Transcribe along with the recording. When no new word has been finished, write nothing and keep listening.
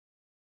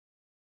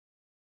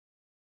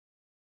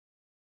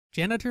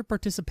Janitor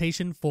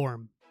Participation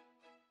Form.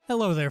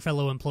 Hello there,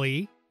 fellow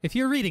employee. If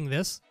you're reading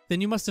this,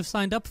 then you must have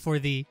signed up for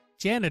the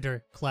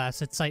Janitor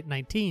class at Site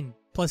 19,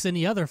 plus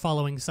any other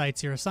following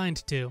sites you're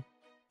assigned to.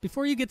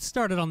 Before you get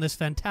started on this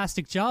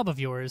fantastic job of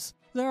yours,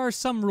 there are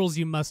some rules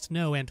you must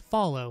know and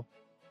follow.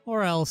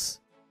 Or else,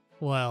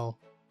 well,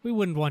 we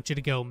wouldn't want you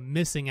to go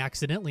missing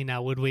accidentally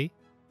now, would we?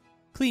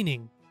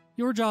 Cleaning.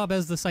 Your job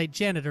as the site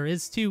janitor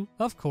is to,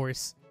 of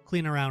course,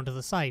 clean around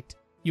the site.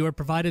 You are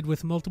provided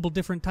with multiple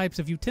different types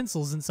of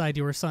utensils inside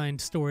your assigned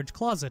storage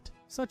closet,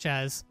 such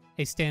as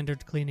a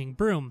standard cleaning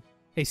broom,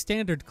 a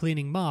standard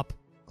cleaning mop,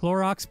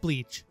 Clorox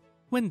bleach,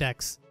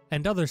 Windex,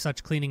 and other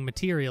such cleaning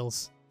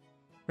materials.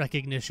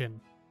 Recognition.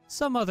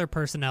 Some other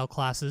personnel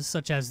classes,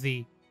 such as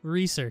the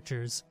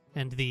researchers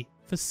and the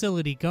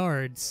facility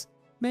guards,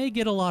 may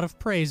get a lot of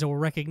praise or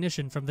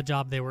recognition from the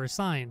job they were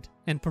assigned,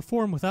 and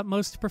perform with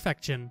utmost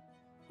perfection.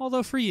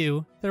 Although for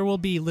you, there will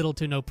be little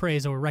to no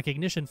praise or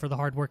recognition for the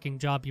hard-working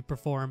job you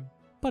perform.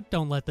 But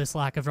don't let this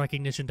lack of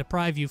recognition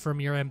deprive you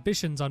from your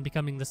ambitions on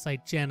becoming the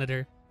site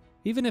janitor.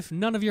 Even if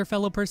none of your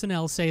fellow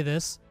personnel say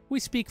this, we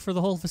speak for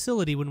the whole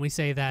facility when we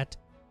say that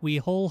we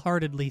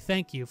wholeheartedly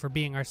thank you for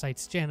being our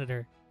site's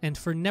janitor, and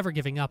for never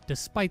giving up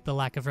despite the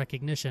lack of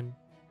recognition.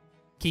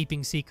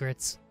 Keeping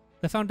secrets.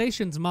 The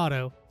Foundation's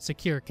motto,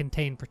 Secure,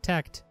 Contain,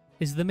 Protect,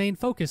 is the main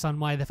focus on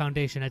why the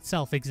Foundation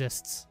itself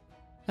exists.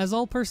 As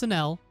all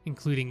personnel,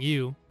 including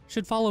you,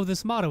 should follow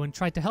this motto and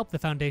try to help the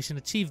Foundation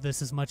achieve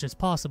this as much as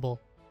possible.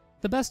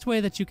 The best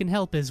way that you can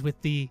help is with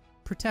the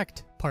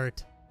protect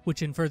part,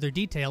 which in further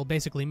detail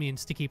basically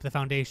means to keep the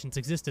Foundation's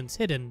existence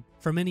hidden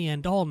from any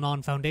and all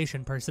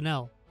non-Foundation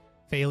personnel.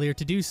 Failure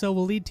to do so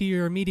will lead to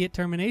your immediate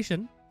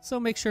termination, so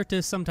make sure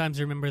to sometimes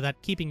remember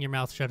that keeping your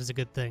mouth shut is a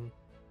good thing.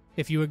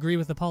 If you agree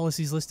with the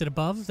policies listed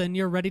above, then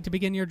you're ready to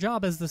begin your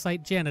job as the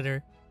site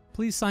janitor.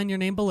 Please sign your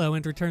name below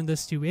and return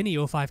this to any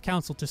O5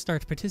 Council to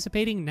start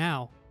participating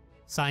now.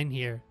 Sign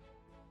here.